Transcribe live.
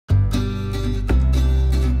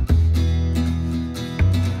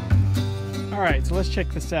Alright, so let's check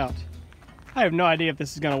this out. I have no idea if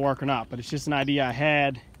this is going to work or not, but it's just an idea I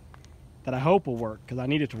had that I hope will work, because I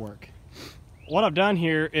need it to work. What I've done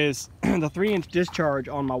here is the 3-inch discharge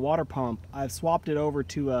on my water pump, I've swapped it over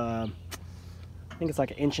to I think it's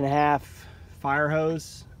like an 1.5 inch fire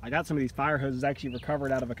hose. I got some of these fire hoses actually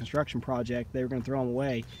recovered out of a construction project. They were going to throw them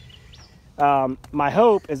away. My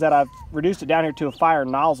hope is that I've reduced it down here to a fire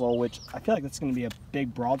nozzle, which I feel like that's going to be a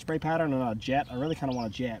big broad spray pattern and not a jet. I really kind of want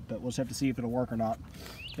a jet, but we'll just have to see if it'll work or not.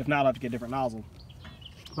 If not, I'll have to get a different nozzle.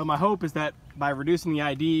 But my hope is that by reducing the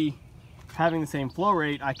ID, having the same flow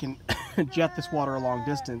rate, I can jet this water a long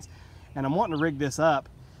distance. And I'm wanting to rig this up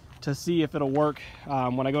to see if it'll work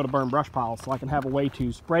when I go to burn brush piles, so I can have a way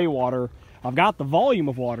to spray water. I've got the volume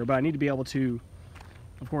of water, but I need to be able to,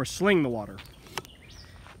 of course, sling the water,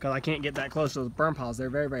 because I can't get that close to those burn piles. They're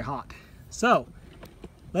very, very hot. So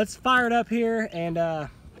let's fire it up here and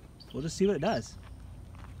we'll just see what it does.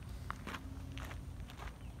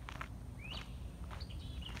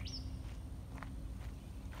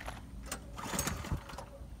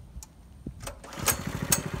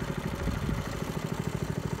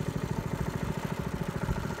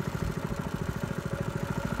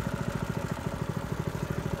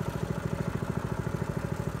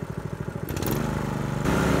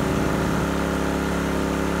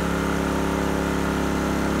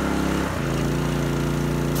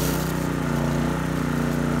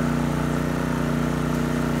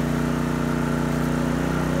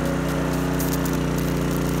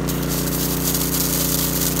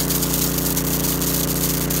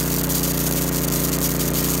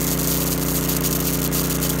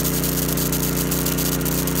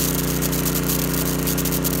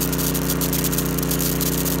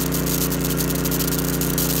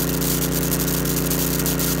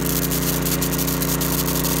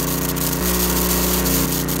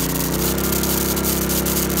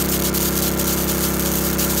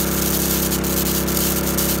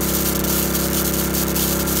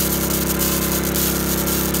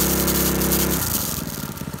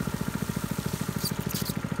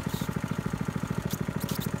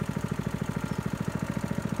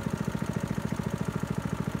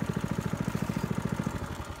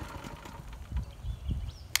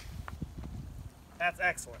 That's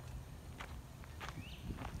excellent.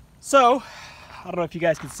 So, I don't know if you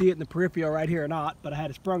guys can see it in the peripheral right here or not, but I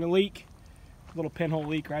had sprung a leak, a little pinhole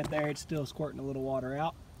leak right there. It's still squirting a little water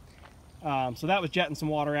out. So that was jetting some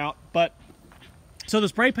water out. But so the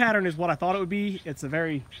spray pattern is what I thought it would be. It's a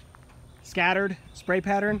very scattered spray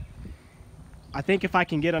pattern. I think if I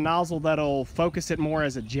can get a nozzle that'll focus it more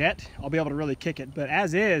as a jet, I'll be able to really kick it. But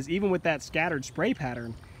as is, even with that scattered spray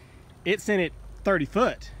pattern, it sent it 30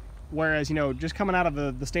 foot. Whereas, you know, just coming out of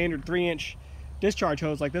the standard 3-inch discharge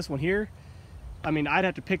hose like this one here, I mean, I'd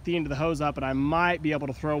have to pick the end of the hose up and I might be able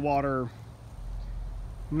to throw water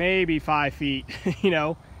maybe 5 feet, you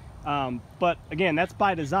know. But again, that's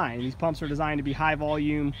by design. These pumps are designed to be high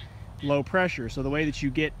volume, low pressure. So the way that you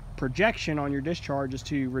get projection on your discharge is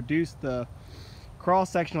to reduce the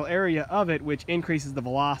cross-sectional area of it, which increases the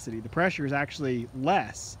velocity. The pressure is actually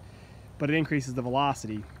less, but it increases the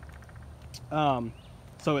velocity.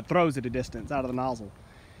 So it throws it a distance out of the nozzle.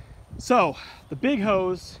 So the big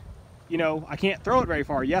hose, you know, I can't throw it very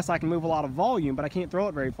far. Yes, I can move a lot of volume, but I can't throw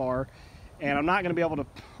it very far. And I'm not going to be able to,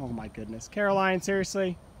 oh my goodness. Caroline,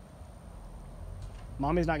 seriously?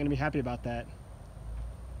 Mommy's not going to be happy about that.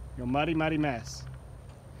 You're a muddy, muddy mess.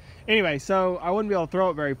 Anyway, so I wouldn't be able to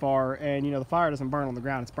throw it very far, and you know, the fire doesn't burn on the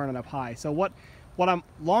ground, it's burning up high. So what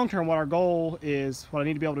our goal is, what I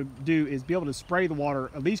need to be able to do is be able to spray the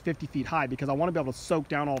water at least 50 feet high, because I want to be able to soak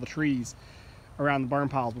down all the trees around the burn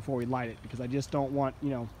piles before we light it, because I just don't want, you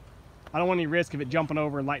know, I don't want any risk of it jumping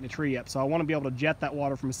over and lighting a tree up. So I want to be able to jet that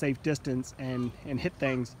water from a safe distance and hit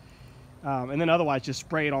things, and then otherwise just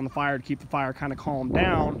spray it on the fire to keep the fire kind of calmed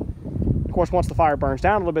down. Of course, once the fire burns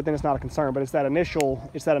down a little bit, then it's not a concern, but it's that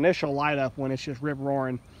initial light up when it's just rip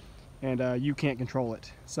roaring and you can't control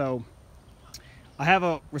it. So I have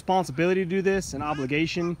a responsibility to do this, an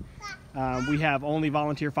obligation. We have only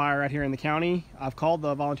volunteer fire out here in the county. I've called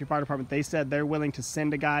the volunteer fire department. They said they're willing to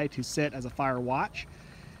send a guy to sit as a fire watch,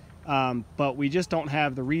 but we just don't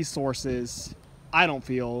have the resources, I don't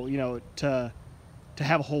feel, you know, to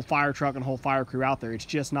have a whole fire truck and a whole fire crew out there. It's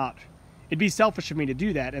just not, it'd be selfish of me to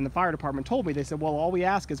do that. And the fire department told me, they said, well, all we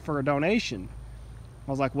ask is for a donation.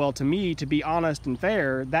 I was like, well, to me, to be honest and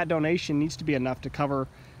fair, that donation needs to be enough to cover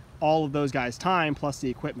all of those guys' time plus the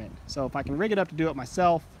equipment. So if I can rig it up to do it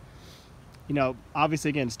myself, you know, obviously,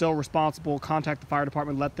 again, still responsible, contact the fire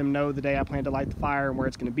department, let them know the day I plan to light the fire and where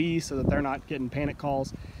it's going to be so that they're not getting panic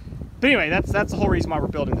calls. But anyway, that's the whole reason why we're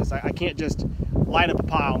building this. I can't just light up a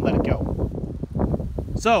pile and let it go.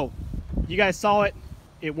 So you guys saw it.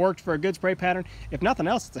 It worked for a good spray pattern. If nothing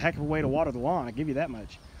else, it's a heck of a way to water the lawn. I give you that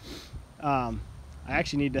much. I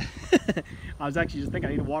actually need to I was actually just thinking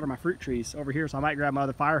I need to water my fruit trees over here, so I might grab my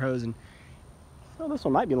other fire hose and, well, this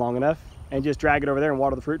one might be long enough, and just drag it over there and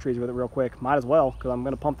water the fruit trees with it real quick. Might as well, because I'm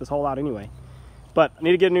going to pump this hole out anyway. But I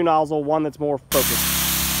need to get a new nozzle, one that's more focused.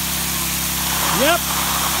 Yep,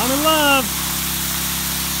 I'm in love.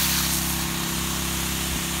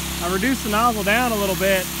 I reduced the nozzle down a little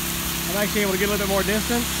bit. I'm actually able to get a little bit more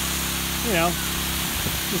distance. You know,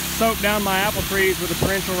 just soak down my apple trees with a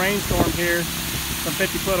torrential rainstorm here from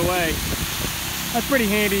 50 foot away. That's pretty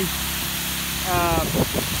handy.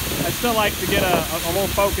 I still like to get a more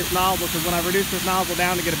focused nozzle, because when I reduce this nozzle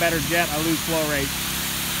down to get a better jet, I lose flow rate.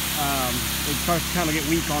 It starts to kind of get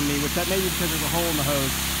weak on me, which that may be because there's a hole in the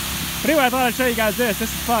hose. But anyway, I thought I'd show you guys this.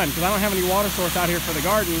 This is fun, because I don't have any water source out here for the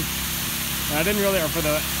garden, and I didn't really, or for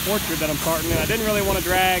the orchard that I'm starting, and I didn't really want to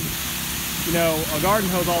drag, you know, a garden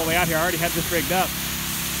hose all the way out here. I already had this rigged up.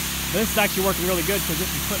 But this is actually working really good, because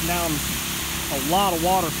this is putting down a lot of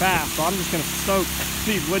water fast. So I'm just going to soak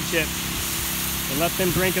these wood chips and let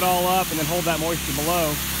them drink it all up, and then hold that moisture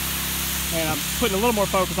below. And I'm putting a little more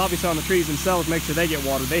focus, obviously, on the trees themselves, make sure they get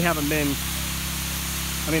watered. They haven't been,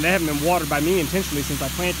 I mean, they haven't been watered by me intentionally since I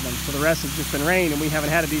planted them. So the rest has just been rain, and we haven't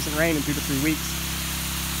had a decent rain in 2 to 3 weeks.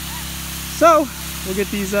 So we'll get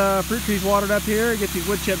these fruit trees watered up here, get these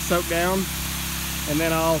wood chips soaked down, and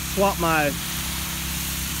then I'll probably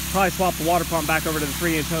swap the water pump back over to the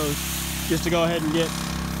 3-inch hose, just to go ahead and get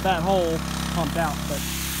that hole pumped out. But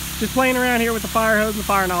just playing around here with the fire hose and the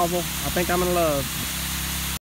fire nozzle, I think I'm in love.